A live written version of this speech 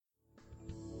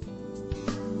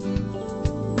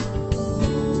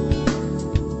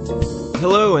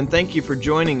Hello, and thank you for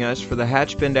joining us for the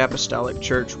Hatchbend Apostolic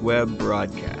Church web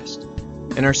broadcast.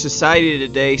 In our society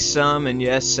today, some, and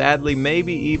yes, sadly,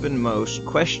 maybe even most,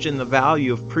 question the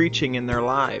value of preaching in their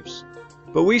lives.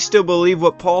 But we still believe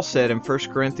what Paul said in 1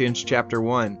 Corinthians chapter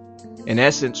 1. In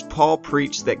essence, Paul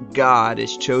preached that God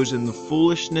has chosen the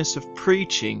foolishness of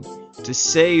preaching to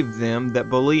save them that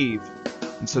believe.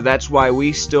 And so that's why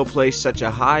we still place such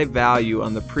a high value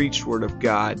on the preached word of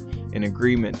God in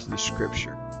agreement to the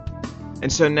Scripture.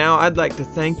 And so now I'd like to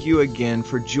thank you again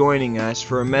for joining us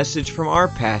for a message from our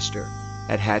pastor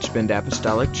at Hatchbend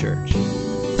Apostolic Church. If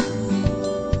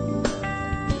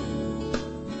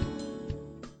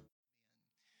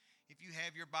you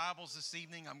have your Bibles this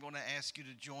evening, I'm going to ask you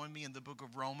to join me in the book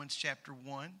of Romans chapter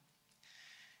 1.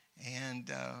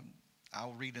 And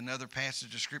I'll read another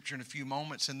passage of Scripture in a few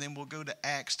moments, and then we'll go to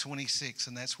Acts 26,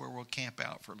 and that's where we'll camp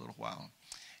out for a little while.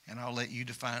 And I'll let you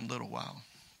define little while.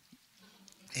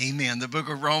 Amen. The book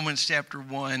of Romans chapter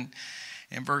 1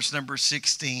 and verse number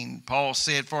 16. Paul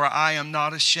said, "For I am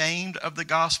not ashamed of the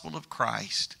gospel of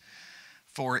Christ,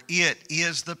 for it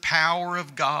is the power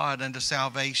of God unto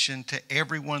salvation to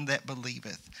everyone that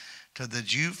believeth, to the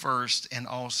Jew first and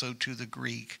also to the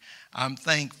Greek." I'm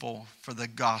thankful for the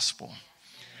gospel.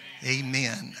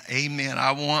 Amen. Amen.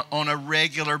 I want on a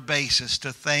regular basis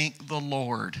to thank the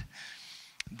Lord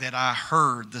that I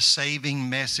heard the saving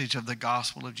message of the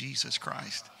gospel of Jesus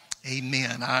Christ.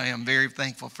 Amen. I am very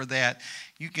thankful for that.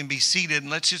 You can be seated, and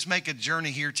let's just make a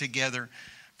journey here together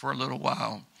for a little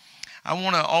while. I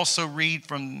want to also read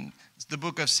from the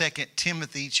book of 2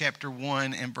 Timothy chapter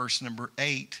 1 and verse number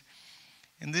 8.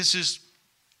 And this is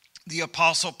the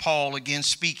Apostle Paul again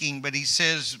speaking, but he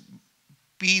says,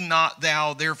 "Be not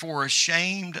thou therefore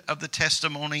ashamed of the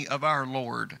testimony of our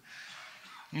Lord,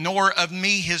 nor of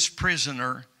me his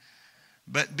prisoner,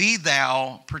 but be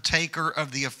thou partaker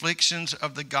of the afflictions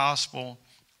of the gospel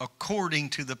according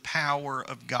to the power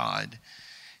of God."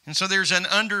 And so there's an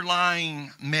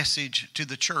underlying message to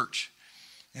the church,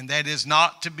 and that is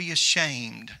not to be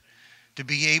ashamed, to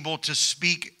be able to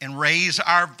speak and raise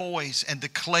our voice and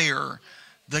declare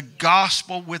the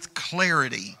gospel with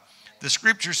clarity. The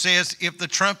Scripture says, "If the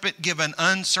trumpet give an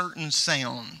uncertain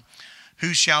sound,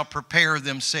 who shall prepare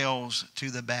themselves to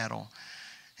the battle?"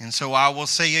 And so I will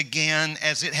say again,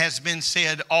 as it has been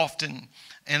said often,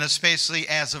 and especially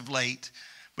as of late,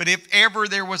 but if ever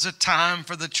there was a time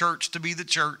for the church to be the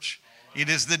church, it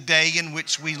is the day in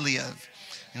which we live.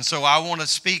 And so I want to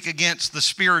speak against the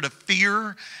spirit of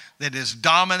fear that is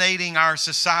dominating our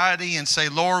society and say,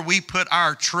 "Lord, we put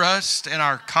our trust and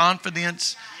our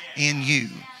confidence in you."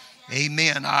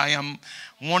 Amen. I am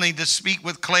wanting to speak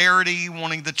with clarity,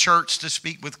 wanting the church to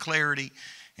speak with clarity,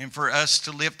 and for us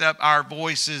to lift up our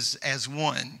voices as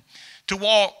one. To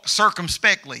walk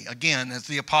circumspectly, again, as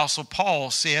the Apostle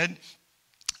Paul said,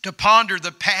 to ponder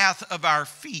the path of our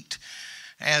feet,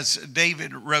 as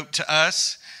David wrote to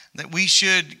us, that we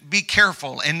should be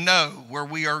careful and know where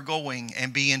we are going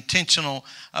and be intentional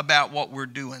about what we're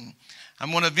doing.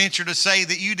 I'm going to venture to say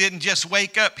that you didn't just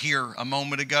wake up here a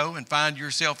moment ago and find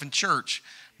yourself in church,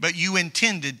 but you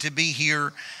intended to be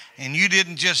here, and you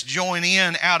didn't just join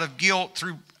in out of guilt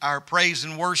through our praise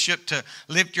and worship to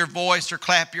lift your voice or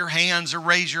clap your hands or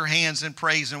raise your hands in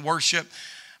praise and worship,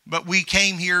 but we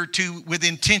came here with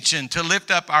intention to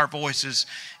lift up our voices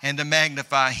and to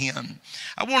magnify Him.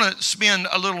 I want to spend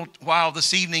a little while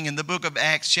this evening in the book of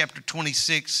Acts chapter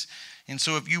 26, and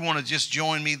so if you want to just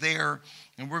join me there,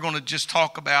 and we're going to just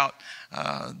talk about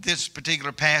this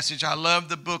particular passage. I love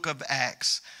the book of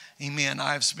Acts. Amen.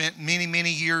 I've spent many,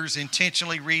 many years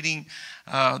intentionally reading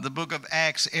the book of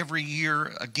Acts every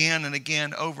year, again and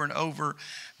again, over and over,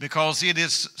 because it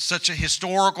is such a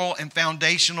historical and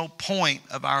foundational point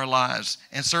of our lives,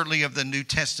 and certainly of the New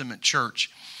Testament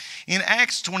church. In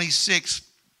Acts 26,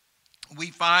 we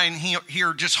find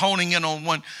here, just honing in on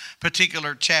one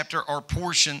particular chapter or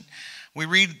portion, we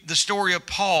read the story of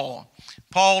Paul.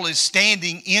 Paul is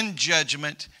standing in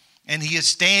judgment, and he is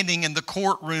standing in the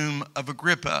courtroom of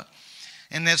Agrippa.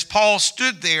 And as Paul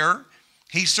stood there,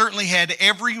 he certainly had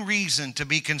every reason to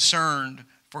be concerned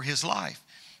for his life.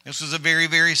 This was a very,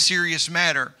 very serious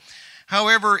matter.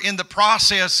 However, in the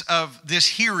process of this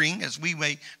hearing, as we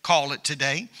may call it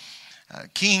today,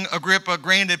 King Agrippa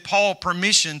granted Paul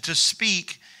permission to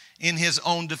speak in his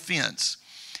own defense.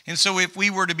 And so if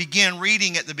we were to begin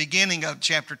reading at the beginning of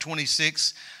chapter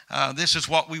 26, this is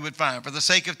what we would find. For the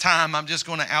sake of time, I'm just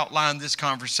going to outline this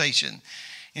conversation.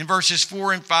 In verses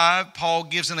 4 and 5, Paul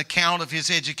gives an account of his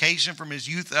education from his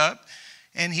youth up,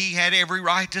 and he had every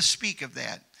right to speak of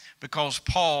that because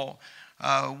Paul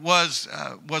was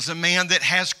a man that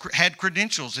had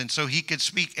credentials, and so he could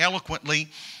speak eloquently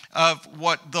of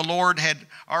what the Lord had,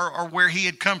 or where he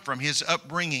had come from, his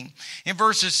upbringing. In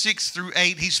verses 6 through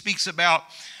 8, he speaks about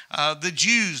the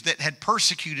Jews that had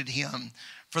persecuted him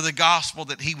for the gospel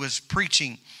that he was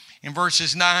preaching. In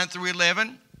verses 9 through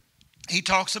 11, he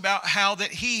talks about how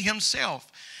that he himself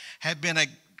had been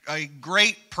a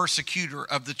great persecutor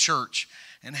of the church,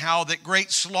 and how that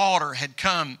great slaughter had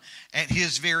come at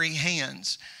his very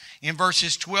hands. In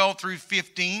verses 12 through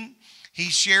 15, he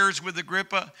shares with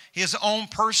Agrippa his own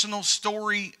personal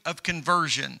story of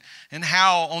conversion, and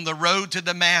how on the road to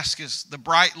Damascus, the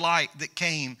bright light that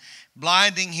came,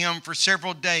 blinding him for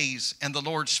several days, and the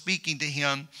Lord speaking to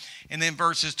him. And then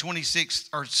verses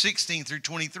 16 through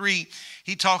 23,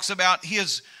 he talks about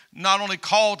his not only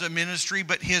call to ministry,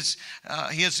 but his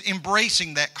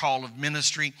embracing that call of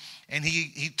ministry. And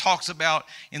he talks about,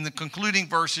 in the concluding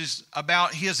verses,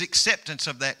 about his acceptance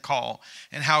of that call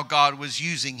and how God was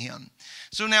using him.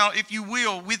 So now, if you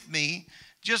will, with me,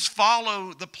 just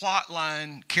follow the plot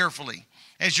line carefully.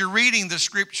 As you're reading the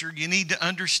scripture, you need to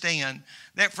understand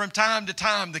that from time to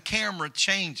time, the camera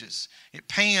changes. It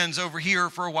pans over here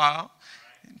for a while,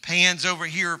 it pans over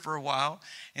here for a while.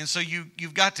 And so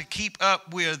you've got to keep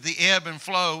up with the ebb and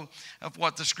flow of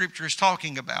what the scripture is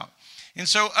talking about. And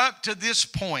so up to this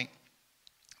point,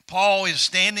 Paul is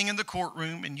standing in the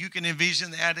courtroom, and you can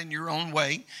envision that in your own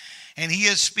way. And he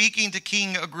is speaking to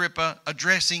King Agrippa,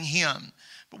 addressing him.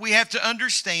 But we have to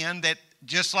understand that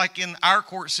just like in our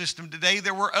court system today,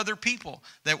 there were other people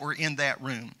that were in that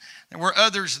room. There were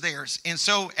others there. And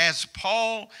so as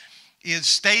Paul is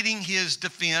stating his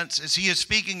defense, as he is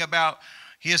speaking about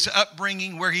his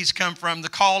upbringing, where he's come from, the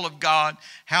call of God,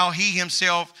 how he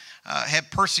himself had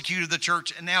persecuted the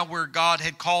church, and now where God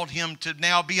had called him to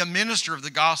now be a minister of the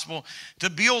gospel,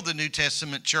 to build the New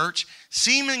Testament church,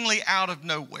 seemingly out of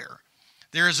nowhere.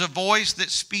 There is a voice that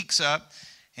speaks up,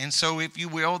 and so, if you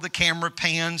will, the camera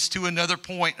pans to another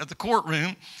point of the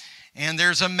courtroom, and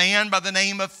there's a man by the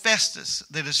name of Festus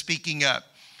that is speaking up.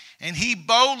 And he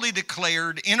boldly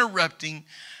declared, interrupting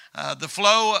the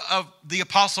flow of the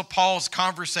Apostle Paul's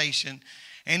conversation.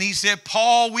 And he said,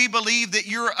 Paul, we believe that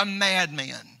you're a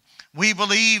madman. We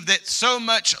believe that so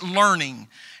much learning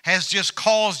has just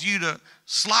caused you to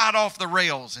slide off the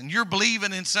rails. And you're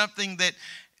believing in something that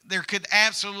there could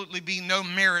absolutely be no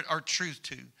merit or truth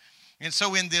to. And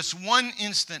so in this one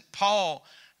instant, Paul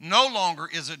no longer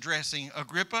is addressing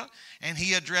Agrippa, and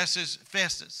he addresses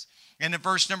Festus. And in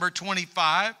verse number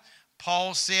 25,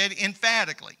 Paul said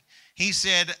emphatically, he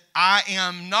said, I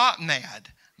am not mad,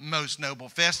 most noble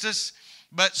Festus,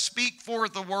 but speak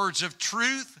forth the words of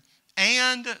truth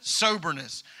and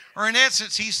soberness. Or in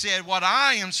essence, he said, what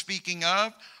I am speaking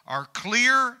of are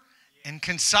clear and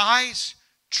concise,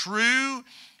 true,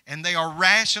 and they are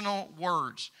rational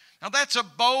words. Now that's a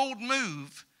bold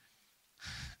move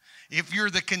if you're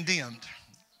the condemned.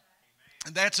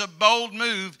 That's a bold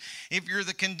move if you're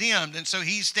the condemned. And so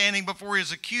he's standing before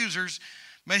his accusers,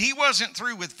 but he wasn't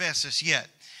through with Festus yet.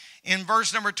 In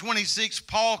verse number 26,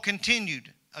 Paul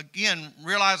continued, again,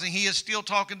 realizing he is still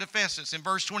talking to Festus. In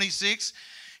verse 26,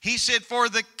 he said, for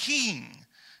the king,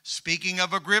 speaking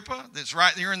of Agrippa, that's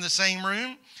right there in the same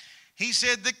room, he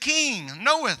said, the king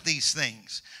knoweth these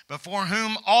things, before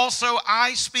whom also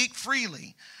I speak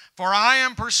freely. For I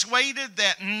am persuaded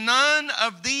that none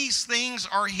of these things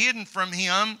are hidden from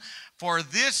him, for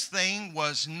this thing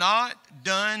was not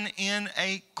done in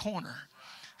a corner.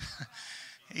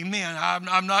 Amen.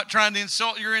 I'm not trying to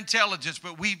insult your intelligence,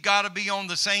 but we've got to be on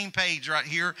the same page right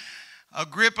here.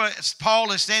 Agrippa,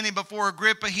 Paul is standing before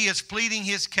Agrippa. He is pleading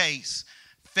his case.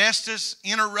 Festus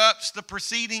interrupts the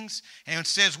proceedings and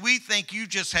says, we think you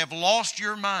just have lost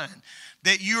your mind,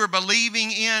 that you are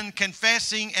believing in,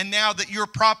 confessing, and now that you're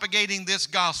propagating this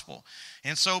gospel.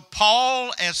 And so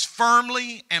Paul, as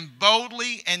firmly and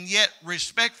boldly and yet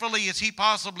respectfully as he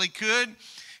possibly could,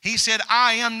 he said,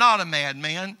 I am not a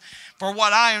madman, for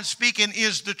what I am speaking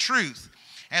is the truth.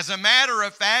 As a matter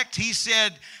of fact, he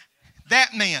said,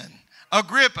 that man,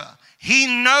 Agrippa,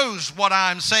 he knows what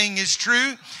I'm saying is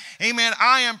true. Amen.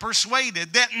 I am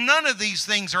persuaded that none of these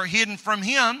things are hidden from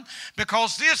him,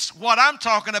 because this, what I'm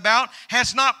talking about,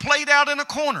 has not played out in a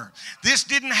corner. This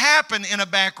didn't happen in a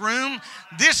back room.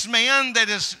 This man that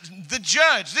is the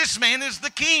judge, this man is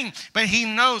the king, but he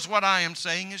knows what I am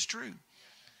saying is true.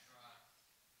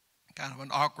 Kind of an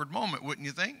awkward moment, wouldn't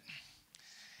you think?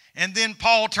 And then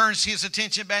Paul turns his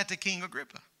attention back to King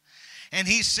Agrippa. And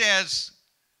he says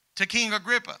to King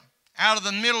Agrippa, out of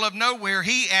the middle of nowhere,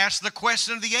 he asked the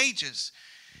question of the ages.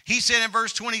 He said in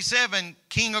verse 27,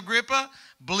 King Agrippa,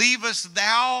 believest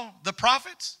thou the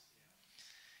prophets?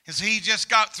 And so he just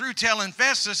got through telling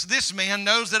Festus, this man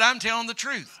knows that I'm telling the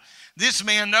truth. This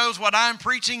man knows what I'm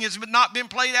preaching has not been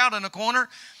played out in a corner.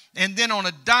 And then on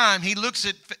a dime, he looks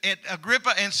at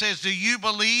Agrippa and says, do you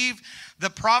believe the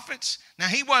prophets? Now,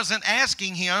 he wasn't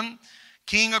asking him,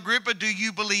 King Agrippa, do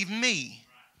you believe me?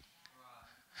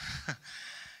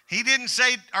 He didn't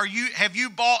say, have you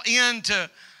bought into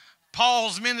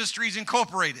Paul's Ministries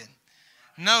Incorporated?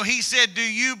 No, he said, do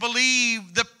you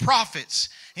believe the prophets?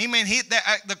 Amen.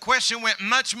 The question went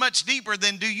much, much deeper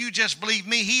than do you just believe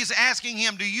me? He's asking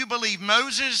him, do you believe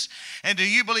Moses? And do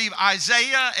you believe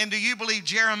Isaiah? And do you believe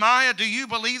Jeremiah? Do you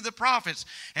believe the prophets?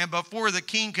 And before the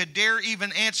king could dare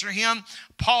even answer him,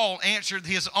 Paul answered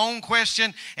his own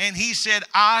question, and he said,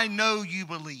 I know you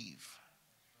believe.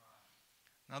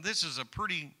 Now, this is a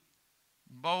pretty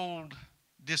bold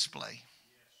display,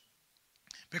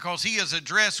 because he has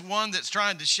addressed one that's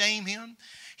trying to shame him.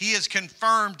 He has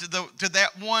confirmed to that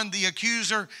one, the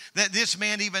accuser, that this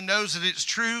man even knows that it's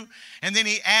true. And then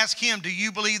he asks him, do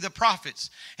you believe the prophets?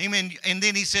 Amen. And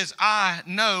then he says, I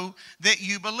know that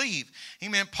you believe.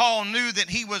 Amen. Paul knew that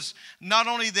he was, not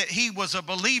only that he was a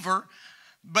believer,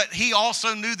 but he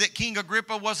also knew that King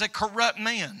Agrippa was a corrupt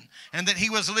man and that he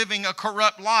was living a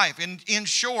corrupt life. And in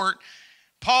short,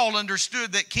 Paul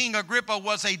understood that King Agrippa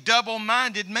was a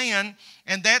double-minded man,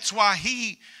 and that's why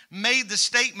he made the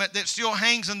statement that still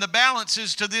hangs in the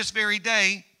balances to this very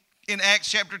day in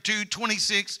Acts chapter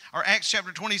 26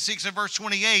 and verse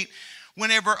 28,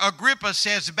 whenever Agrippa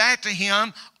says back to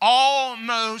him,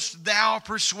 almost thou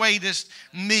persuadest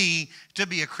me to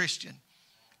be a Christian.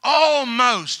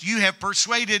 Almost you have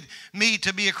persuaded me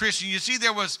to be a Christian. You see,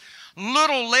 there was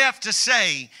little left to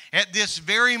say at this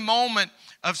very moment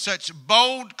of such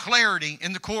bold clarity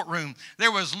in the courtroom.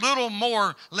 There was little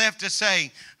more left to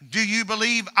say. Do you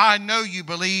believe? I know you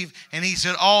believe. And he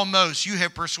said, almost, you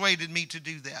have persuaded me to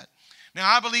do that.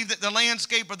 Now, I believe that the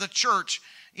landscape of the church,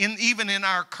 even in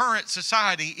our current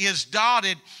society, is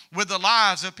dotted with the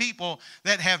lives of people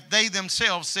that have they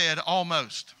themselves said,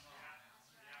 almost.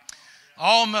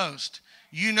 Almost.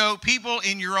 You know people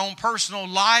in your own personal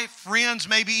life, friends,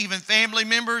 maybe even family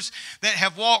members that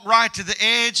have walked right to the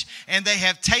edge, and they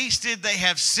have tasted, they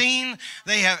have seen,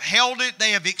 they have held it,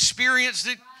 they have experienced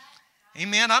it.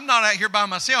 Amen. I'm not out here by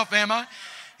myself, am I?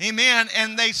 Amen.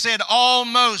 And they said,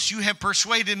 almost you have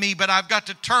persuaded me, but I've got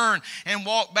to turn and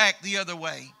walk back the other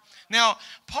way. Now,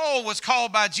 Paul was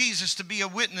called by Jesus to be a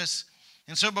witness.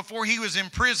 And so before he was in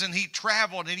prison, he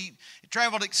traveled, and he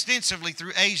traveled extensively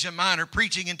through Asia Minor,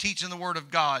 preaching and teaching the Word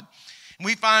of God. And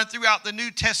we find throughout the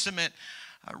New Testament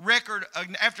record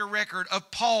after record of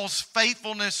Paul's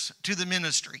faithfulness to the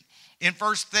ministry. In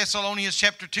 1 Thessalonians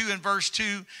chapter 2 and verse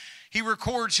 2, he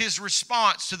records his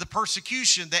response to the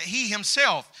persecution that he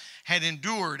himself had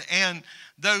endured and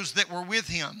those that were with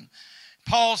him.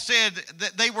 Paul said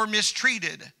that they were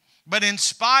mistreated, but in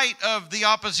spite of the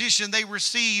opposition they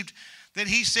received, that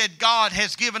he said, God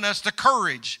has given us the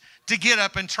courage to get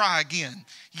up and try again.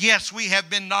 Yes, we have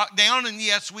been knocked down, and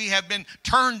yes, we have been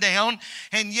turned down,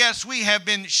 and yes, we have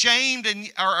been shamed and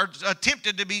or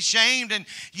attempted to be shamed, and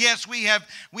yes, we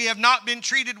have not been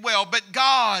treated well, but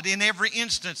God in every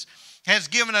instance has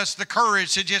given us the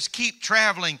courage to just keep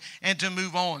traveling and to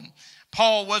move on.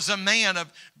 Paul was a man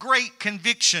of great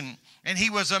conviction, and he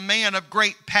was a man of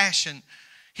great passion.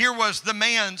 Here was the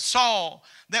man, Saul,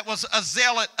 that was a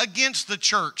zealot against the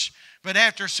church. But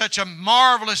after such a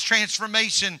marvelous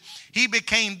transformation, he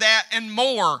became that and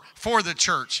more for the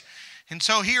church. And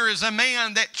so here is a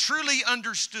man that truly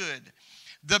understood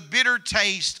the bitter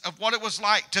taste of what it was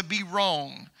like to be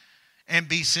wrong and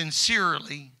be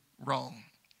sincerely wrong.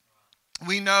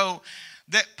 We know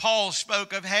that Paul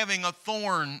spoke of having a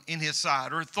thorn in his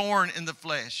side, or a thorn in the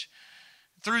flesh.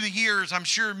 Through the years, I'm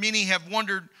sure many have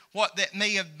wondered what that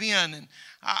may have been. And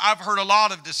I've heard a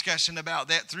lot of discussion about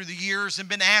that through the years and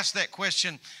been asked that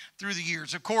question through the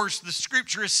years. Of course, the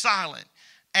scripture is silent,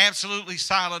 absolutely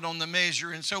silent on the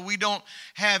measure. And so we don't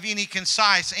have any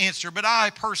concise answer. But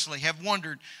I personally have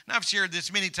wondered, and I've shared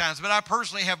this many times, but I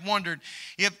personally have wondered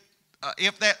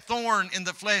if that thorn in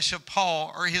the flesh of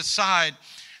Paul or his side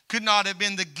could not have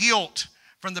been the guilt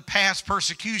from the past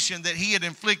persecution that he had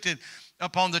inflicted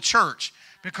upon the church.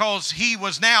 Because he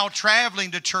was now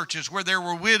traveling to churches where there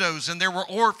were widows and there were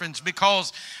orphans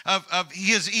because of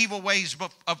his evil ways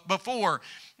before.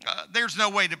 There's no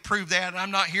way to prove that.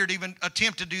 I'm not here to even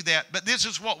attempt to do that. But this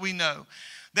is what we know.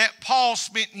 That Paul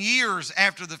spent years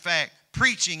after the fact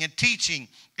preaching and teaching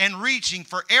and reaching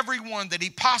for everyone that he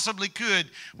possibly could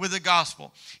with the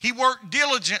gospel. He worked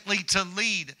diligently to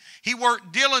lead. He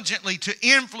worked diligently to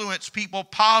influence people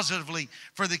positively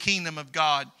for the kingdom of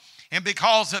God. And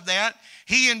because of that,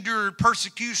 he endured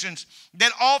persecutions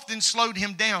that often slowed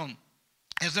him down.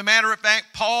 As a matter of fact,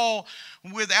 Paul,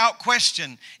 without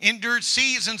question, endured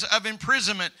seasons of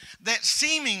imprisonment that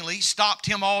seemingly stopped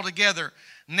him altogether.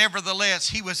 Nevertheless,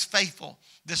 he was faithful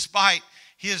despite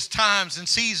his times and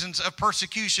seasons of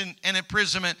persecution and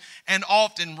imprisonment, and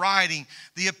often writing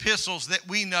the epistles that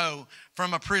we know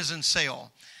from a prison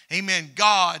cell. Amen.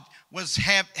 God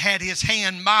had his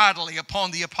hand mightily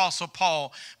upon the Apostle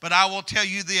Paul. But I will tell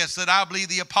you this, that I believe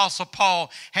the Apostle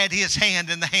Paul had his hand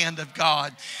in the hand of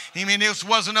God. Amen. This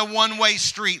wasn't a one-way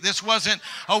street. This wasn't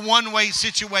a one-way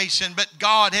situation. But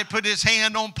God had put his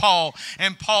hand on Paul,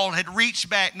 and Paul had reached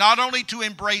back not only to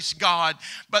embrace God,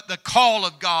 but the call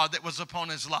of God that was upon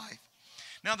his life.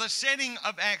 Now, the setting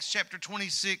of Acts chapter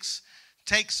 26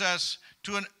 takes us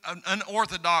to an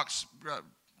unorthodox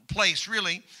place,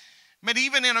 really. But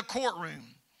even in a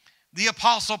courtroom, the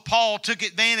Apostle Paul took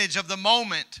advantage of the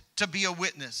moment to be a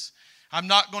witness. I'm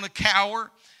not going to cower.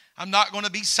 I'm not going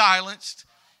to be silenced.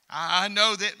 I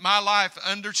know that my life,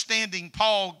 understanding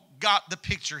Paul got the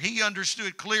picture. He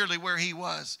understood clearly where he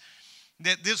was.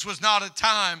 That this was not a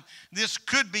time, this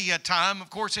could be a time,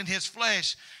 of course, in his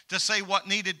flesh, to say what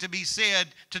needed to be said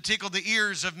to tickle the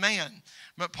ears of man.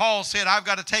 But Paul said, I've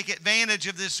got to take advantage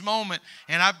of this moment,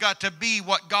 and I've got to be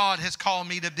what God has called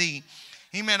me to be.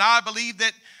 Amen. I believe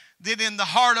that in the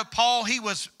heart of Paul, he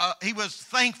was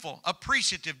thankful,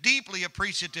 appreciative, deeply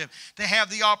appreciative to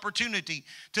have the opportunity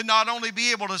to not only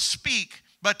be able to speak,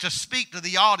 but to speak to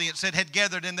the audience that had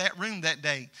gathered in that room that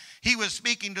day. He was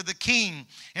speaking to the king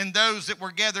and those that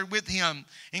were gathered with him,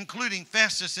 including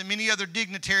Festus and many other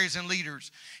dignitaries and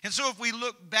leaders. And so if we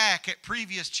look back at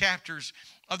previous chapters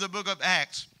of the book of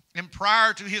Acts, and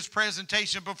prior to his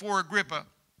presentation before Agrippa,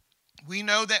 we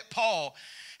know that Paul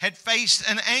had faced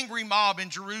an angry mob in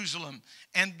Jerusalem,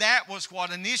 and that was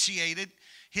what initiated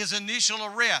his initial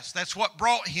arrest. That's what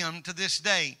brought him to this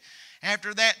day.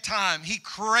 After that time, he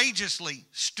courageously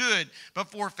stood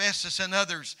before Festus and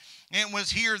others, and it was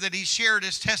here that he shared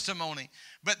his testimony.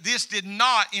 But this did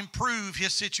not improve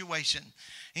his situation.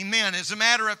 Amen. As a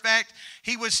matter of fact,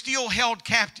 he was still held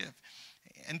captive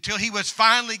until he was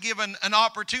finally given an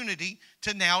opportunity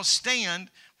to now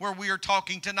stand where we are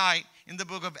talking tonight in the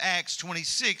book of Acts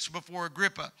 26 before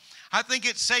Agrippa. I think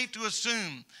it's safe to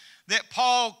assume that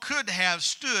Paul could have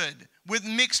stood with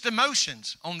mixed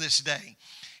emotions on this day.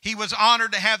 He was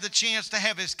honored to have the chance to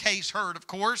have his case heard, of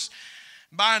course,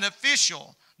 by an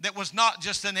official that was not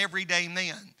just an everyday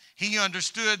man. He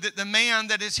understood that the man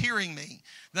that is hearing me,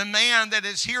 the man that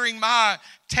is hearing my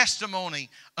testimony,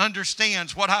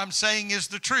 understands what I'm saying is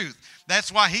the truth.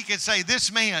 That's why he could say,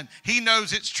 this man, he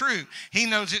knows it's true. He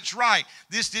knows it's right.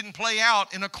 This didn't play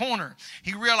out in a corner.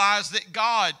 He realized that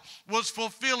God was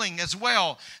fulfilling as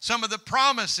well some of the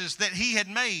promises that he had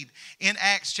made in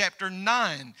Acts chapter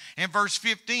 9 and verse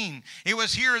 15. It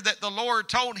was here that the Lord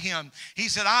told him, he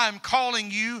said, I am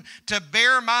calling you to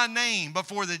bear my name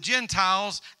before the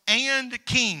Gentiles and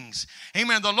kings.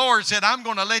 Amen. The Lord said, I'm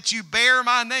going to let you bear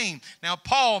my name. Now,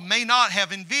 Paul may not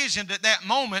have envisioned at that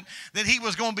moment that he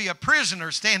was going to be a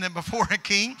prisoner standing before a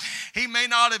king. He may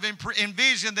not have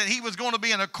envisioned that he was going to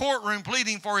be in a courtroom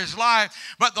pleading for his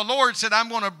life. But the Lord said, I'm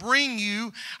going to bring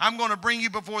you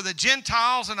before the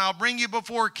Gentiles, and I'll bring you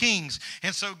before kings.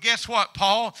 And so guess what,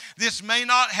 Paul? This may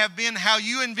not have been how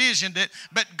you envisioned it,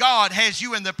 but God has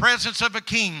you in the presence of a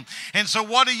king. And so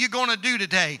what are you going to do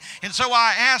today? And so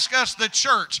I ask us, the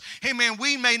church, amen,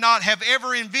 we may not have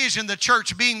ever envisioned the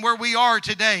church being where we are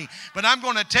today, but I'm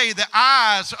going to tell you, the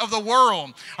eyes of the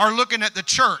world are looking at the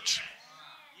church.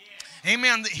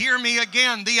 Amen. Hear me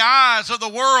again. The eyes of the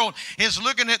world is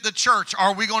looking at the church.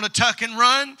 Are we going to tuck and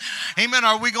run? Amen.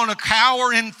 Are we going to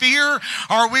cower in fear? Or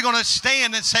are we going to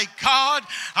stand and say, God,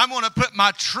 I'm going to put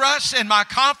my trust and my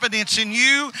confidence in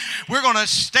you. We're going to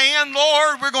stand,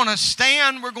 Lord. We're going to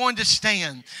stand. We're going to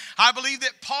stand. I believe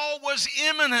that Paul was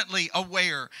eminently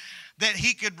aware that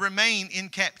he could remain in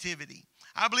captivity.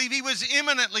 I believe he was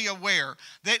eminently aware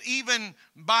that even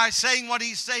by saying what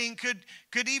he's saying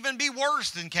could even be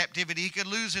worse than captivity. He could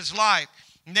lose his life.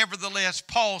 Nevertheless,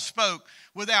 Paul spoke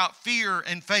without fear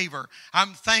and favor.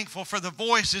 I'm thankful for the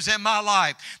voices in my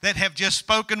life that have just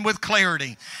spoken with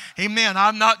clarity. Amen.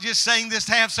 I'm not just saying this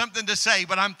to have something to say,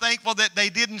 but I'm thankful that they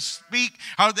didn't speak,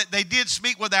 or that they did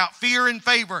speak without fear and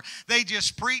favor. They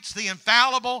just preached the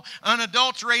infallible,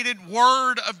 unadulterated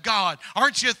Word of God.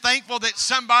 Aren't you thankful that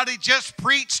somebody just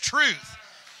preached truth?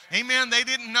 Amen. They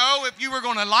didn't know if you were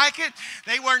going to like it.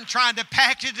 They weren't trying to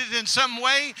package it in some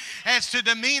way as to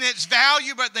demean its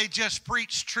value, but they just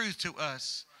preached truth to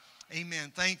us.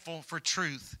 Amen. Thankful for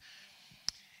truth.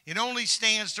 It only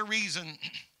stands to reason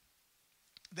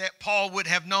that Paul would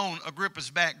have known Agrippa's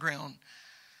background.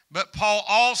 But Paul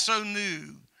also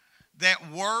knew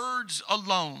that words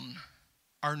alone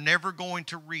are never going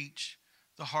to reach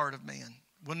the heart of man.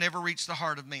 Will never reach the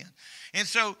heart of man. And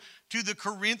so to the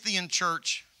Corinthian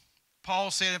church,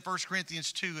 Paul said in 1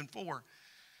 Corinthians 2 and 4,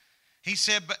 he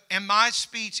said, and my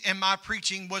speech and my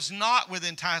preaching was not with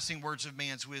enticing words of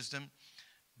man's wisdom,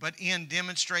 but in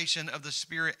demonstration of the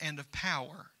Spirit and of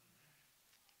power.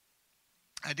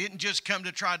 I didn't just come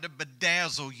to try to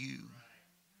bedazzle you,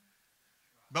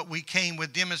 but we came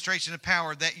with demonstration of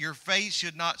power, that your faith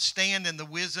should not stand in the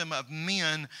wisdom of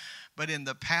men, but in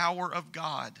the power of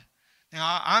God.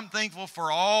 Now, I'm thankful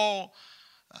for all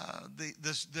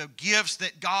the gifts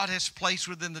that God has placed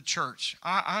within the church.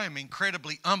 I am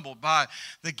incredibly humbled by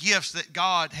the gifts that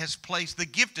God has placed, the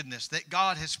giftedness that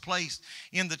God has placed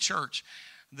in the church.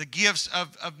 The gifts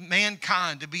of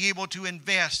mankind to be able to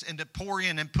invest and to pour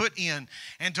in and put in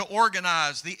and to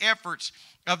organize the efforts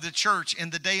of the church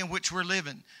in the day in which we're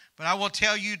living. But I will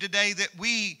tell you today that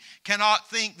we cannot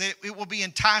think that it will be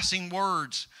enticing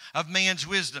words of man's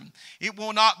wisdom. It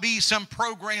will not be some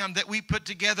program that we put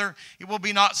together. It will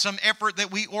be not some effort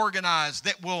that we organize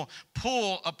that will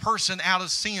pull a person out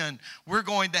of sin. We're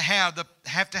going to have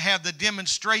to have the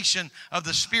demonstration of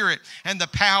the Spirit and the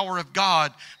power of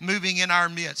God moving in our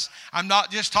midst. I'm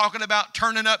not just talking about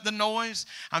turning up the noise.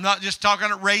 I'm not just talking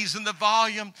about raising the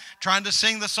volume, trying to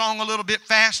sing the song a little bit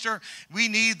faster. We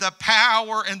need the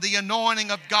power and the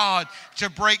anointing of God to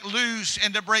break loose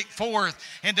and to break forth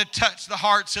and to touch the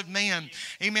hearts of men.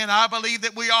 Amen. I believe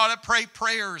that we ought to pray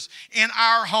prayers in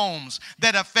our homes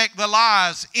that affect the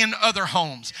lives in other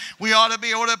homes. We ought to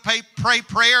be able to pray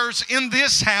prayers in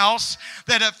this house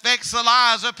that affects the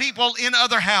lives of people in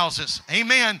other houses.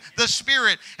 Amen. The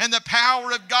Spirit and the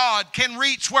power of God can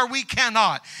reach where we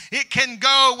cannot. It can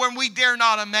go when we dare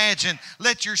not imagine.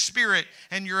 Let your Spirit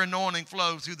and your anointing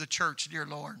flow through the church, dear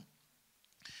Lord.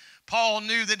 Paul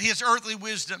knew that his earthly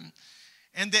wisdom,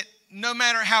 and that no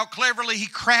matter how cleverly he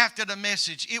crafted a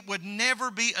message, it would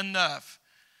never be enough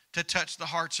to touch the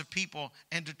hearts of people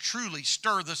and to truly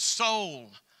stir the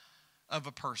soul of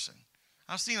a person.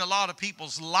 I've seen a lot of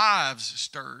people's lives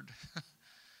stirred.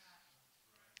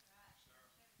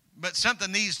 But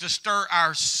something needs to stir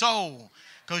our soul,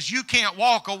 because you can't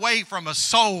walk away from a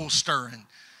soul stirring.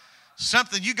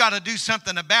 You got to do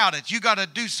something about it. You got to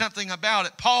do something about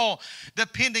it. Paul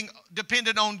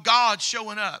depended on God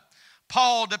showing up.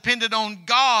 Paul depended on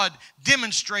God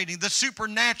demonstrating the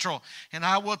supernatural. And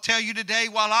I will tell you today,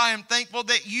 while I am thankful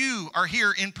that you are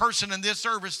here in person in this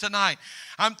service tonight,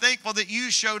 I'm thankful that you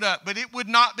showed up. But it would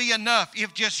not be enough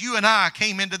if just you and I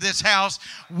came into this house.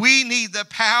 We need the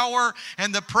power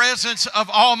and the presence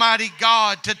of Almighty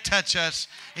God to touch us.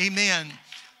 Amen.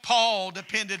 Paul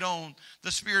depended on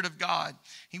the Spirit of God.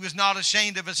 He was not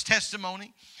ashamed of his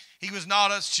testimony. He was not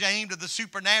ashamed of the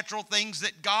supernatural things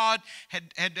that God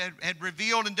had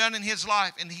revealed and done in his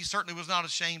life. And he certainly was not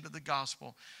ashamed of the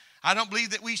gospel. I don't believe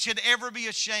that we should ever be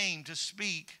ashamed to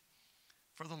speak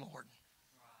for the Lord.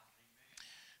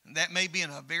 And that may be in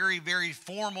a very, very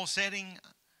formal setting,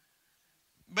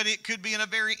 but it could be in a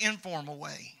very informal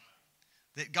way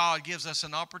that God gives us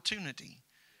an opportunity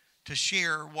to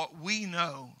share what we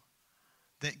know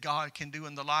that God can do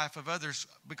in the life of others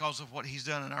because of what He's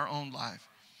done in our own life.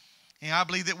 And I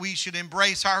believe that we should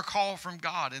embrace our call from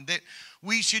God, and that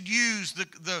we should use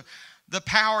the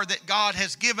power that God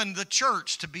has given the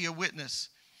church to be a witness.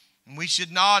 And we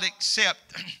should not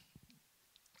accept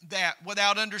that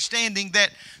without understanding that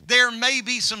there may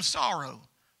be some sorrow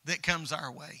that comes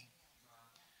our way.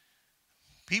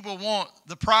 People want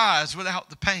the prize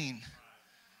without the pain.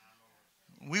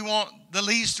 We want the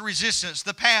least resistance,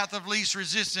 the path of least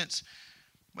resistance.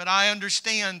 But I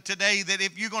understand today that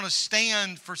if you're going to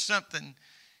stand for something,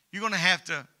 you're going to have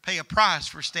to pay a price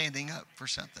for standing up for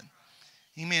something.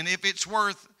 Amen. If it's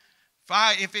worth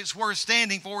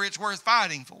standing for, it's worth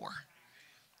fighting for.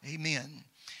 Amen.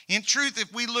 In truth,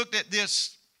 if we looked at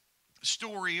this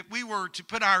story, if we were to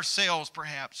put ourselves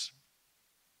perhaps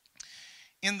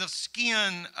in the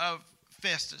skin of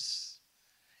Festus,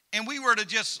 and we were to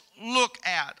just look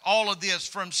at all of this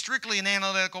from strictly an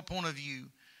analytical point of view,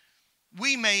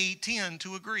 we may tend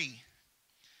to agree.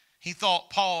 He thought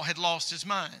Paul had lost his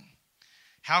mind.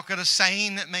 How could a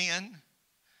sane man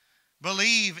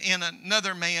believe in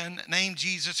another man named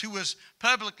Jesus who was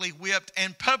publicly whipped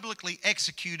and publicly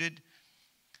executed?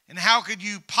 And how could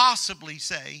you possibly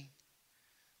say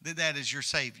that that is your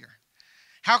Savior?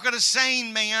 How could a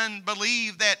sane man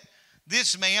believe that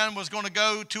this man was going to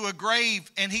go to a grave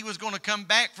and he was going to come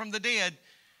back from the dead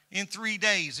in 3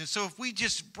 days? And so if we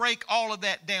just break all of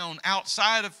that down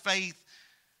outside of faith,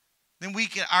 then we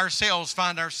can ourselves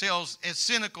find ourselves as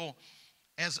cynical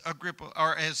as Agrippa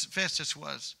or as Festus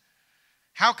was.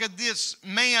 How could this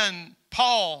man,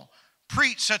 Paul,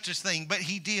 preach such a thing? But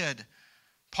he did.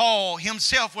 Paul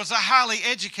himself was a highly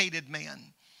educated man.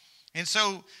 And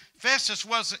so Festus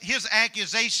wasn't, his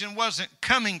accusation wasn't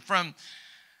coming from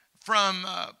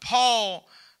Paul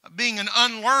being an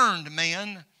unlearned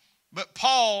man, but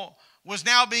Paul was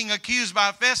now being accused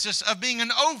by Festus of being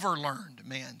an overlearned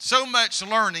man. So much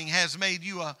learning has made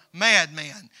you a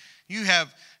madman. You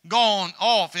have gone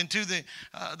off into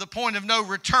the point of no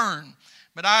return.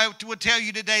 But I would tell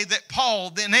you today that Paul,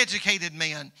 the educated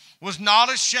man, was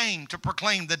not ashamed to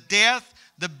proclaim the death,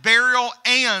 the burial,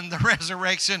 and the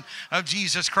resurrection of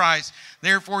Jesus Christ.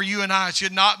 Therefore, you and I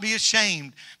should not be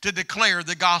ashamed to declare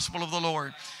the gospel of the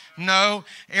Lord. No,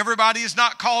 everybody is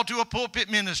not called to a pulpit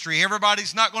ministry.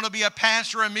 Everybody's not going to be a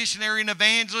pastor, a missionary, an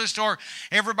evangelist, or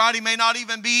everybody may not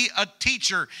even be a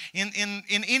teacher in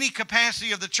any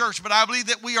capacity of the church. But I believe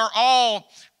that we are all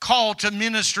called to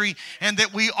ministry and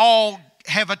that we all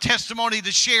have a testimony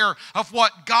to share of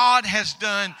what God has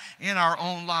done in our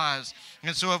own lives.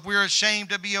 And so if we're ashamed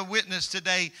to be a witness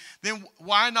today, then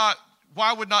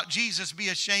why would not Jesus be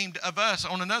ashamed of us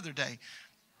on another day?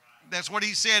 That's what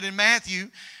he said in Matthew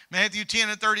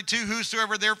 10:32,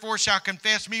 whosoever therefore shall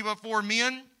confess me before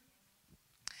men,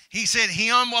 he said,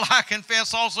 him will I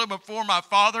confess also before my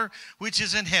Father which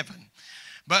is in heaven.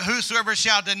 But whosoever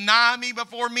shall deny me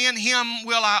before men, him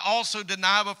will I also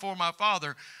deny before my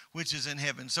Father which is in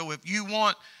heaven. So if you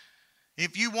want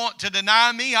to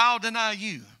deny me, I'll deny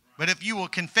you. But if you will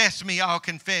confess me, I'll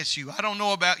confess you. I don't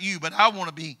know about you, but I want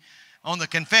to be on the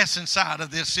confessing side of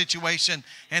this situation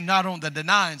and not on the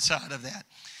denying side of that.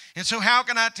 And so how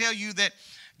can I tell you that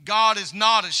God is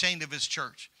not ashamed of his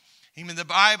church? Even the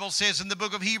Bible says in the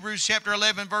book of Hebrews chapter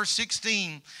 11 verse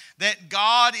 16 that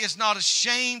God is not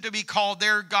ashamed to be called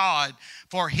their God,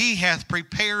 for he hath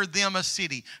prepared them a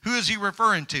city. Who is he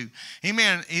referring to?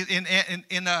 Amen.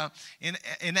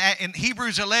 In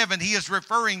Hebrews 11, he is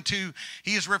referring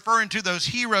to those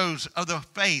heroes of the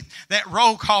faith, that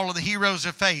roll call of the heroes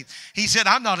of faith. He said,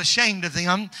 I'm not ashamed of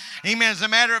them. Amen. As a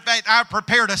matter of fact, I've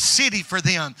prepared a city for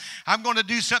them. I'm going to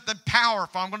do something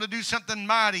powerful. I'm going to do something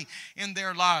mighty in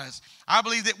their lives. I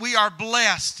believe that we are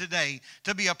blessed today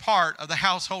to be a part of the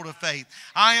household of faith.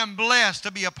 I am blessed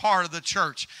to be a part of the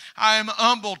church. I am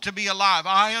humbled to be alive.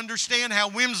 I understand how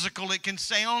whimsical it can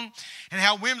sound and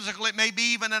how whimsical it may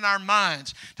be even in our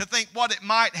minds to think what it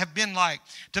might have been like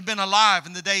to have been alive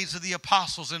in the days of the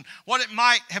apostles and what it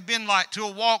might have been like to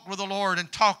have walked with the Lord and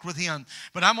talked with him.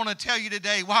 But I'm going to tell you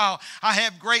today, while I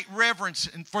have great reverence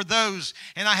for those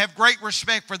and I have great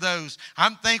respect for those,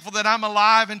 I'm thankful that I'm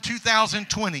alive in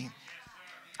 2020.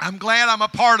 I'm glad I'm a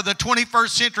part of the 21st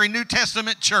century New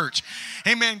Testament church.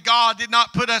 Amen. God did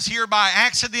not put us here by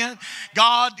accident.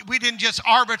 We didn't just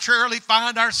arbitrarily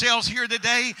find ourselves here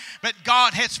today, but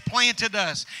God has planted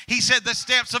us. He said the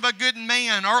steps of a good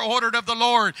man are ordered of the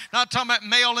Lord. Not talking about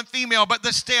male and female, but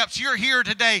the steps. You're here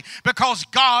today because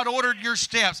God ordered your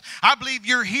steps. I believe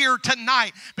you're here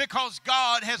tonight because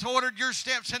God has ordered your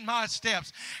steps and my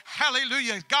steps.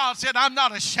 Hallelujah. God said, I'm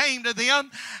not ashamed of them.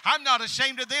 I'm not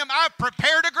ashamed of them. I've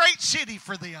prepared a great city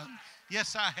for them.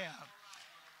 Yes, I have.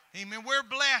 Amen. We're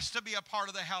blessed to be a part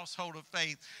of the household of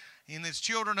faith. And as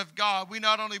children of God, we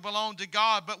not only belong to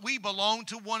God, but we belong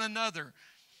to one another.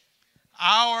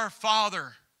 Our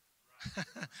Father.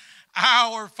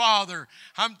 Our Father.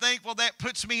 I'm thankful that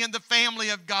puts me in the family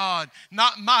of God.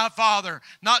 Not my Father.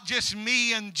 Not just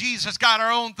me and Jesus got our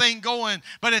own thing going,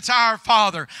 but it's our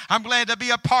Father. I'm glad to be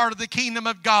a part of the kingdom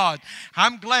of God.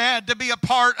 I'm glad to be a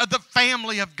part of the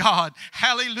family of God.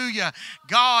 Hallelujah.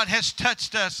 God has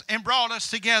touched us and brought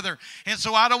us together. And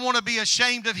so I don't want to be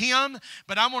ashamed of him,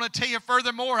 but I want to tell you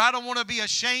furthermore, I don't want to be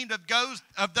ashamed of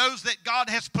those that God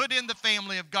has put in the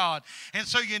family of God. And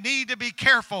so you need to be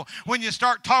careful when you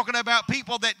start talking about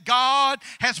people that God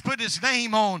has put his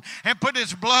name on and put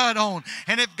his blood on.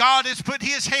 And if God has put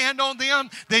his hand on them,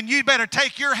 then you better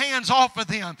take your hands off of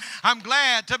them. I'm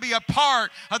glad to be a part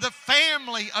of the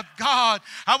family of God.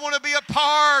 I want to be a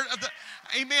part of the...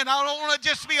 Amen. I don't want to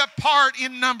just be a part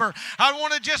in number. I don't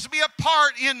want to just be a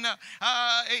part in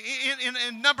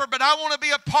number, but I want to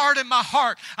be a part in my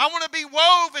heart. I want to be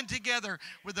woven together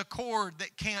with a cord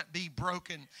that can't be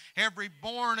broken. Every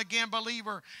born again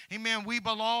believer, amen, we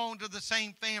belong to the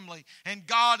same family, and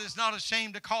God is not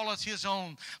ashamed to call us his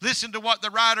own. Listen to what the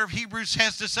writer of Hebrews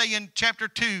has to say in chapter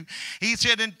 2. He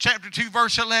said in chapter 2,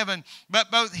 verse 11, but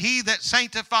both he that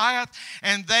sanctifieth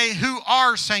and they who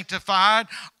are sanctified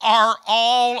are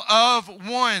all of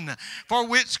one, for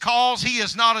which cause he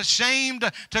is not ashamed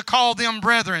to call them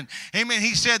brethren. Amen.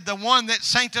 He said the one that's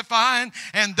sanctified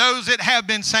and those that have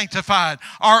been sanctified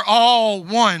are all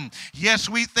one. Yes,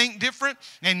 we think different,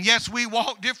 and yes, we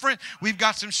walk different. We've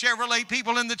got some Chevrolet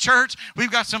people in the church.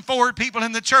 We've got some Ford people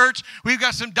in the church. We've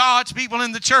got some Dodge people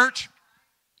in the church.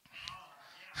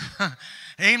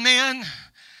 Amen.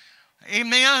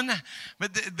 Amen.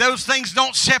 But those things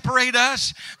don't separate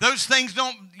us. Those things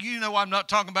don't, I'm not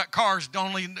talking about cars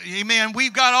only. Amen.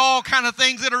 We've got all kind of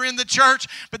things that are in the church,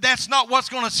 but that's not what's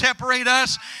going to separate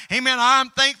us. Amen.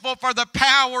 I'm thankful for the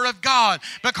power of God,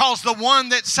 because the one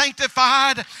that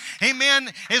sanctified, amen,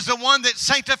 is the one that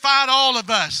sanctified all of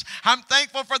us. I'm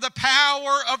thankful for the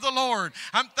power of the Lord.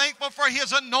 I'm thankful for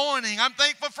His anointing. I'm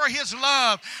thankful for His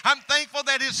love. I'm thankful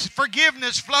that His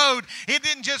forgiveness flowed. It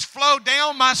didn't just flow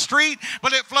down my street,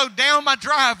 but it flowed down my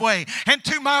driveway and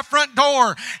to my front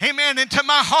door. Amen. Into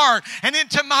my heart and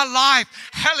into my life.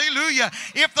 Hallelujah.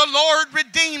 If the Lord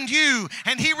redeemed you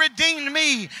and He redeemed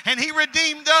me and He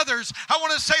redeemed others, I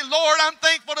want to say, Lord, I'm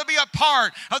thankful to be a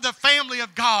part of the family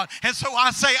of God. And so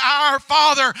I say, Our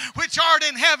Father, which art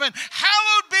in heaven,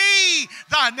 hallowed be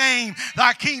thy name.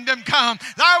 Thy kingdom come.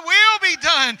 Thy will be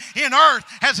done in earth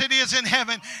as it is in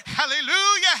heaven. Hallelujah.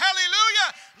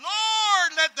 Hallelujah.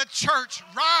 Lord, let the church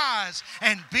rise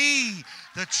and be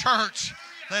the church.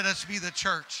 Let us be the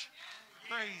church.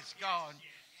 Praise God.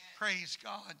 Praise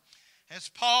God. As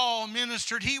Paul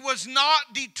ministered, he was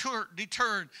not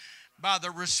deterred by the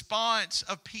response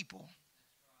of people.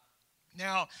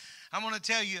 Now, I'm going to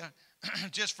tell you,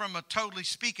 just from a totally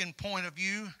speaking point of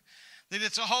view, that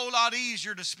it's a whole lot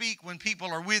easier to speak when people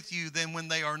are with you than when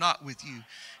they are not with you.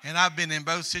 And I've been in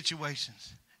both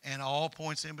situations and all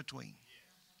points in between.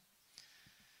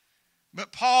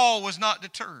 But Paul was not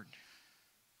deterred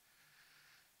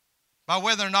by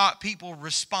whether or not people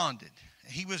responded.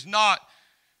 He was not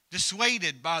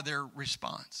dissuaded by their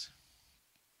response.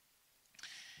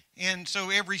 And so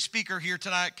every speaker here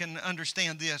tonight can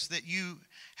understand this, that you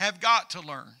have got to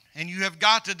learn and you have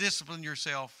got to discipline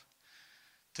yourself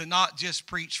to not just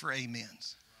preach for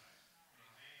amens.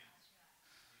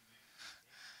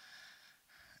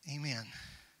 Amen.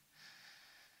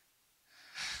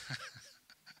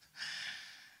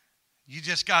 You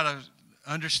just got to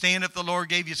understand, if the Lord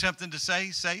gave you something to say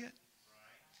it.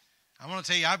 I want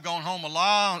to tell you, I've gone home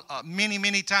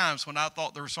many times when I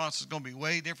thought the response was going to be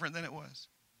way different than it was.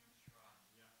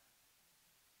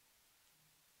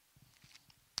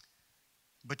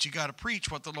 But you got to preach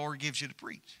what the Lord gives you to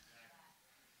preach.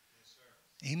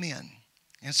 Amen.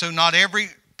 And so not every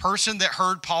person that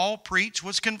heard Paul preach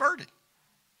was converted.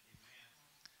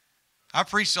 I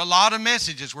preached a lot of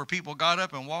messages where people got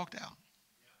up and walked out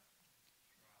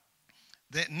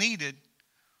that needed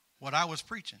what I was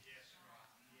preaching.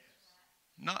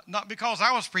 Not because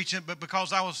I was preaching, but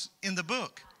because I was in the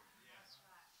book.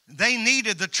 They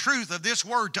needed the truth of this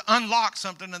word to unlock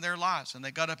something in their lives, and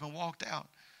they got up and walked out.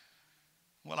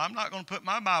 Well, I'm not going to put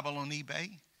my Bible on eBay.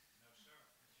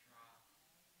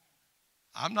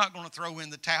 I'm not going to throw in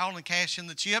the towel and cash in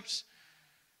the chips.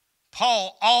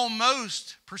 Paul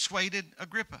almost persuaded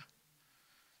Agrippa.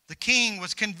 The king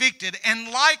was convicted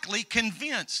and likely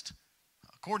convinced.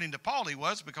 According to Paul, he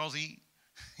was, because he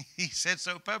said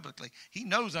so publicly. He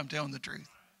knows I'm telling the truth.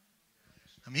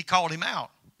 He called him out.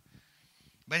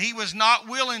 But he was not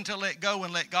willing to let go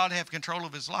and let God have control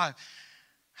of his life.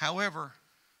 However,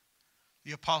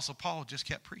 the Apostle Paul just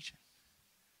kept preaching.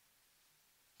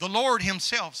 The Lord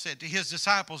Himself said to His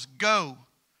disciples, Go.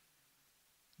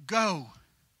 Go.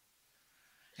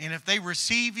 And if they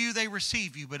receive you, they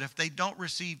receive you. But if they don't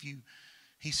receive you,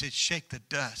 He said, shake the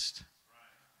dust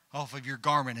off of your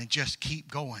garment and just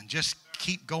keep going. Just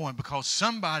keep going, because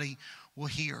somebody will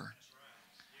hear.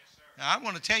 Now, I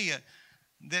want to tell you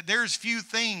that there's few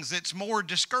things that's more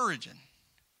discouraging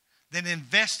than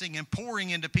investing and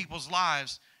pouring into people's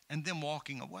lives and them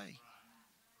walking away.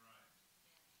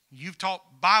 You've taught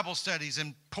Bible studies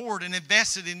and poured and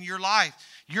invested in your life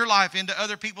into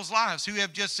other people's lives who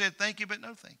have just said thank you, but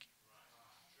no thank you.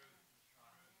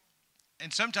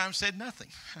 And sometimes said nothing.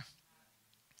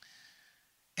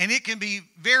 And it can be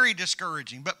very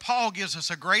discouraging. But Paul gives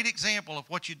us a great example of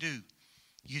what you do.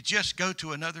 You just go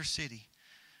to another city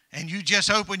and you just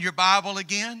open your Bible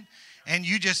again and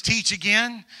you just teach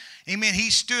again. Amen. He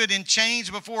stood in chains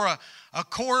before a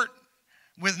court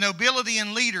with nobility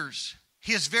and leaders.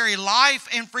 His very life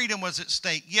and freedom was at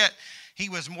stake. Yet he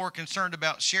was more concerned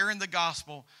about sharing the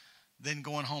gospel than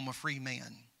going home a free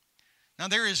man. Now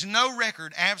there is no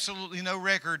record, absolutely no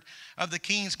record of the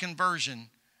king's conversion.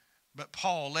 But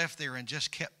Paul left there and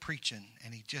just kept preaching,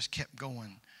 and he just kept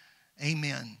going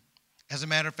Amen. As a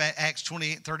matter of fact, Acts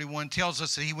 28:31 tells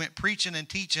us that he went preaching and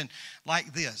teaching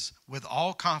like this, with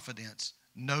all confidence,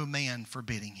 no man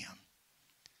forbidding him.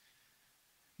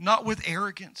 Not with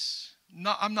arrogance.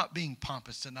 I'm not being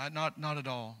pompous tonight, not at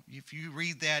all. If you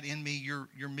read that in me,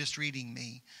 you're misreading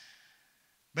me.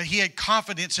 But he had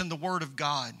confidence in the Word of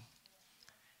God.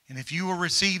 And if you will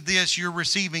receive this, you're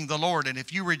receiving the Lord. And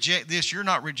if you reject this, you're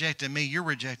not rejecting me, you're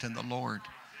rejecting the Lord.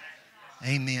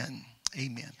 Amen.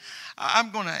 Amen.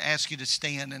 I'm going to ask you to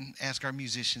stand and ask our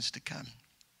musicians to come.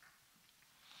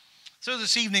 So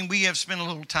this evening we have spent a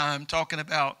little time talking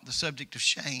about the subject of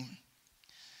shame.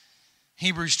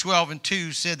 Hebrews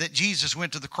 12:2 said that Jesus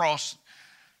went to the cross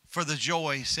for the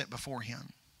joy set before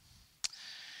him.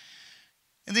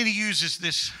 And then he uses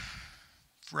this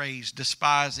phrase,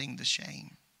 despising the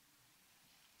shame.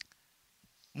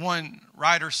 One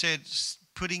writer said,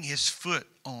 putting his foot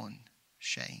on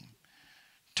shame.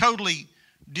 Totally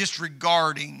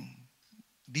disregarding,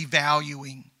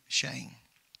 devaluing shame.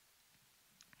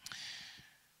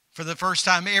 For the first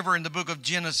time ever in the book of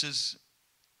Genesis,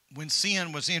 when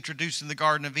sin was introduced in the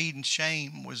Garden of Eden,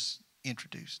 shame was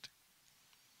introduced.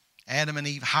 Adam and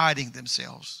Eve hiding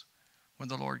themselves when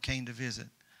the Lord came to visit.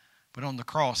 But on the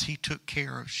cross, he took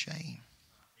care of shame.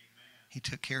 He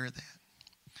took care of that.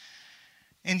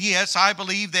 And yes, I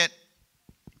believe that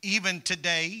even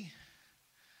today,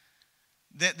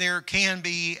 that there can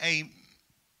be a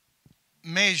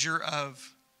measure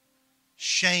of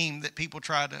shame that people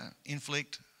try to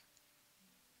inflict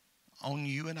on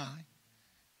you and I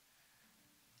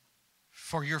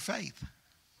for your faith.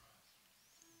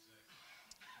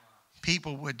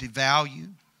 People would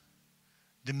devalue,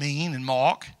 demean, and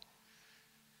mock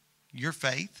your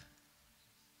faith.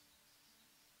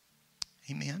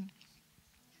 Amen.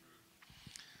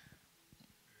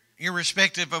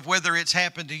 Irrespective of whether it's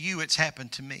happened to you, it's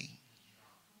happened to me.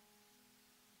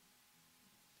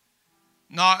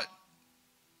 Not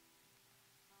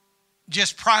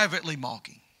just privately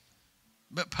mocking,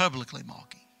 but publicly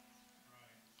mocking.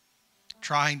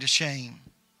 Trying to shame.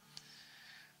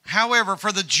 However,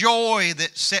 for the joy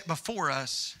that's set before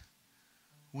us,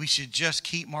 we should just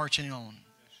keep marching on.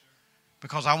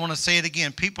 Because I want to say it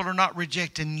again, people are not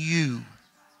rejecting you.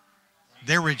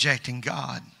 They're rejecting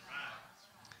God.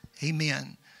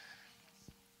 Amen.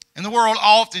 And the world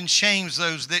often shames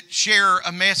those that share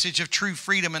a message of true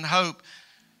freedom and hope.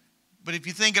 But if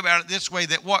you think about it this way,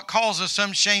 that what causes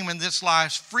some shame in this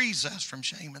life frees us from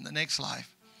shame in the next life.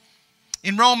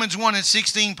 In Romans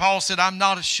 1:16, Paul said, I'm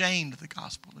not ashamed of the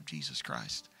gospel of Jesus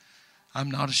Christ. I'm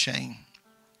not ashamed.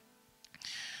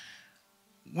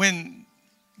 When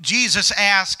Jesus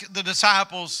asked the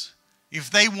disciples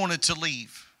if they wanted to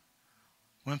leave,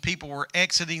 when people were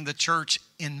exiting the church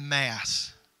in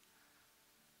mass,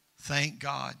 thank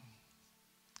God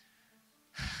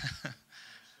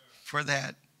for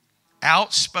that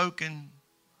outspoken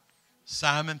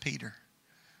Simon Peter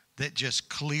that just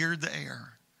cleared the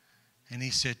air. And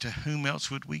he said, to whom else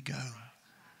would we go?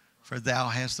 For thou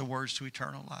hast the words to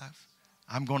eternal life.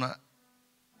 I'm going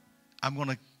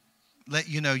to let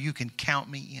you know you can count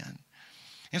me in.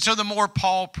 And so the more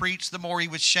Paul preached, the more he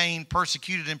was shamed,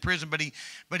 persecuted, in prison, but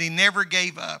he never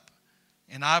gave up.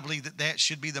 And I believe that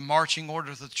should be the marching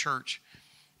order of the church.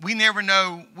 We never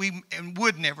know, and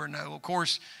would never know. Of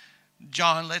course,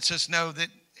 John lets us know that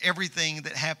everything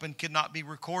that happened could not be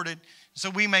recorded. So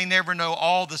we may never know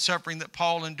all the suffering that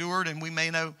Paul endured, and we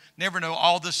may never know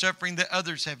all the suffering that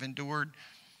others have endured.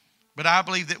 But I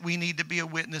believe that we need to be a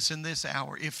witness in this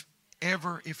hour. If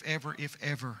ever,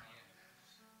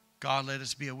 God, let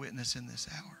us be a witness in this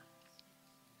hour.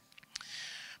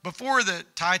 Before the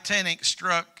Titanic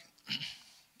struck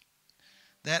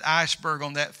that iceberg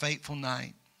on that fateful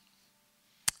night,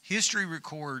 history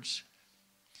records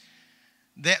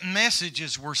that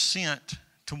messages were sent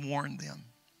to warn them.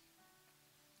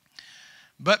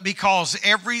 But because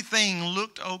everything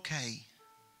looked okay,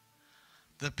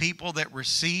 the people that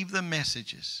received the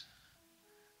messages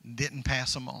didn't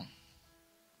pass them on.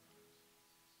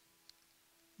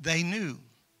 They knew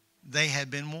they had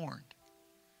been warned.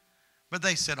 But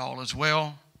they said, all is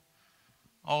well,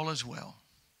 all is well.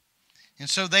 And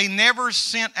so they never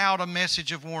sent out a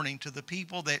message of warning to the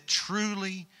people that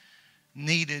truly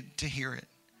needed to hear it.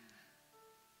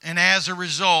 And as a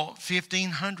result,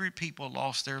 1,500 people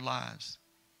lost their lives.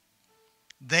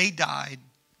 They died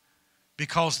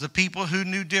because the people who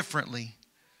knew differently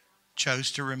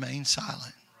chose to remain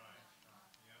silent.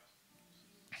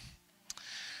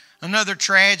 Another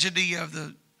tragedy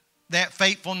of that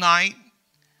fateful night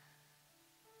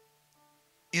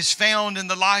is found in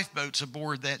the lifeboats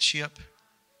aboard that ship.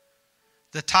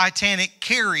 The Titanic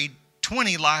carried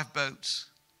 20 lifeboats,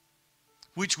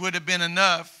 which would have been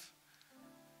enough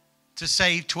to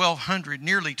save 1,200,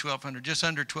 nearly 1,200, just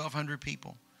under 1,200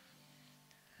 people.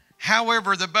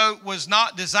 However, the boat was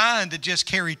not designed to just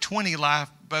carry 20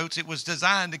 lifeboats. It was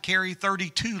designed to carry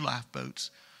 32 lifeboats.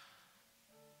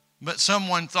 But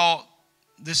someone thought,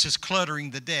 this is cluttering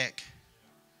the deck.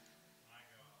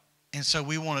 And so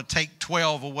we want to take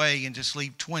 12 away and just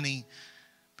leave 20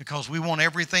 because we want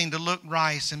everything to look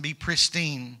nice and be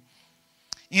pristine.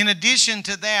 In addition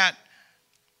to that,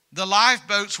 the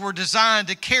lifeboats that were designed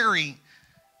to carry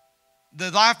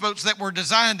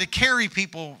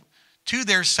people to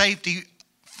their safety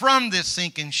from this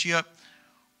sinking ship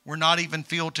were not even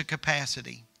filled to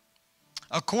capacity.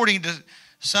 According to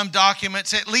some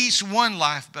documents, at least one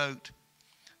lifeboat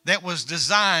that was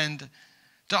designed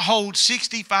to hold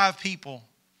 65 people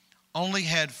only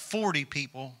had 40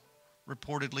 people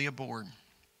reportedly aboard.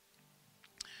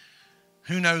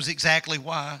 Who knows exactly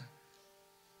why?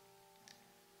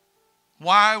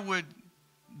 Why would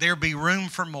there be room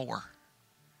for more?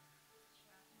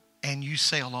 And you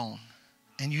sail on,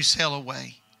 and you sail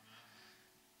away.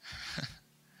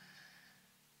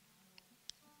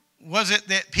 Was it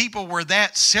that people were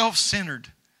that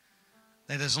self-centered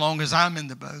that as long as I'm in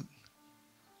the boat,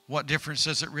 what difference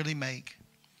does it really make?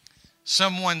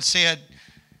 Someone said,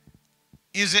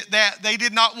 is it that they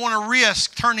did not want to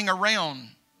risk turning around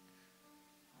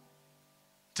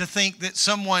to think that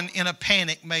someone in a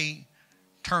panic may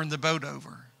turn the boat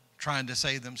over trying to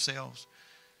save themselves?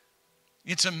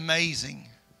 It's amazing.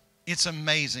 It's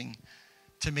amazing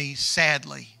to me,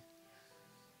 sadly.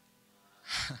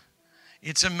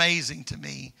 It's amazing to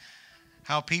me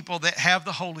how people that have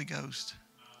the Holy Ghost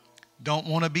don't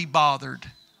want to be bothered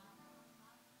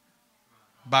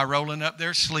by rolling up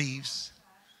their sleeves,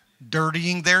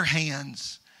 dirtying their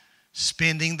hands,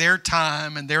 spending their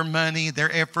time and their money,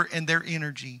 their effort and their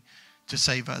energy to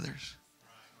save others.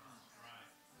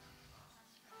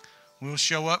 We'll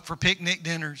show up for picnic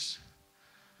dinners.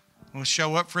 We'll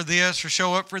show up for this or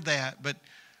show up for that, but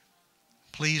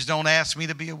please don't ask me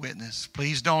to be a witness.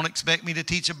 Please don't expect me to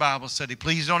teach a Bible study.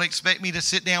 Please don't expect me to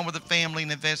sit down with a family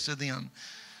and invest in them.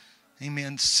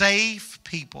 Amen. Safe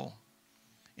people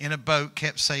in a boat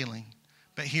kept sailing.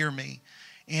 But hear me.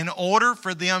 In order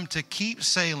for them to keep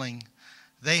sailing,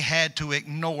 they had to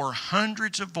ignore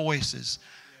hundreds of voices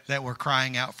that were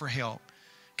crying out for help.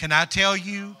 Can I tell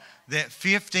you that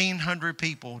 1,500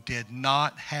 people did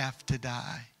not have to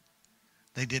die?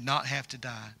 They did not have to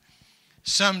die.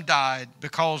 Some died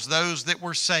because those that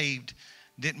were saved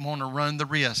didn't want to run the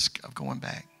risk of going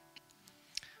back.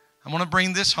 I want to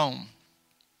bring this home.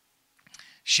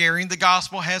 Sharing the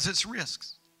gospel has its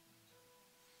risks.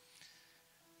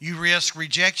 You risk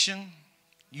rejection.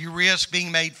 You risk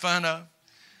being made fun of.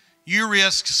 You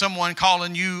risk someone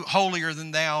calling you holier than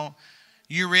thou.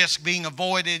 You risk being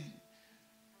avoided.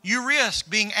 You risk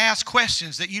being asked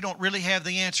questions that you don't really have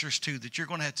the answers to, that you're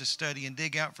going to have to study and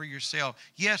dig out for yourself.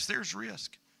 Yes, there's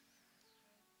risk.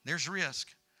 There's risk.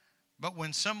 But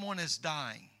when someone is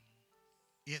dying,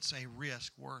 it's a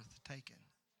risk worth taking.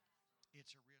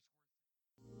 It's a risk.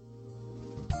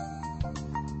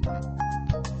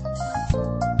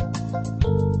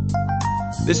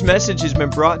 This message has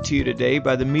been brought to you today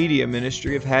by the media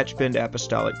ministry of Hatchbend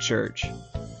Apostolic Church.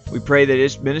 We pray that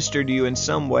it's ministered to you in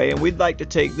some way, and we'd like to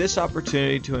take this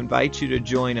opportunity to invite you to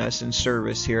join us in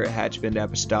service here at Hatchbend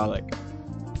Apostolic.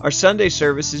 Our Sunday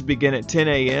services begin at 10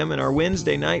 a.m. and our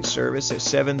Wednesday night service at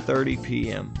 7:30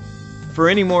 p.m. For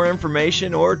any more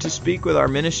information or to speak with our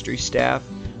ministry staff,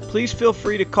 please feel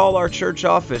free to call our church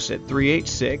office at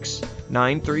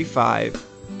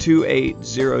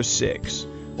 386-935-2806,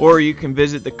 or you can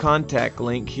visit the contact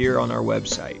link here on our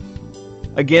website.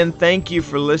 Again, thank you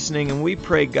for listening, and we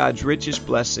pray God's richest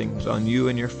blessings on you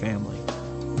and your family.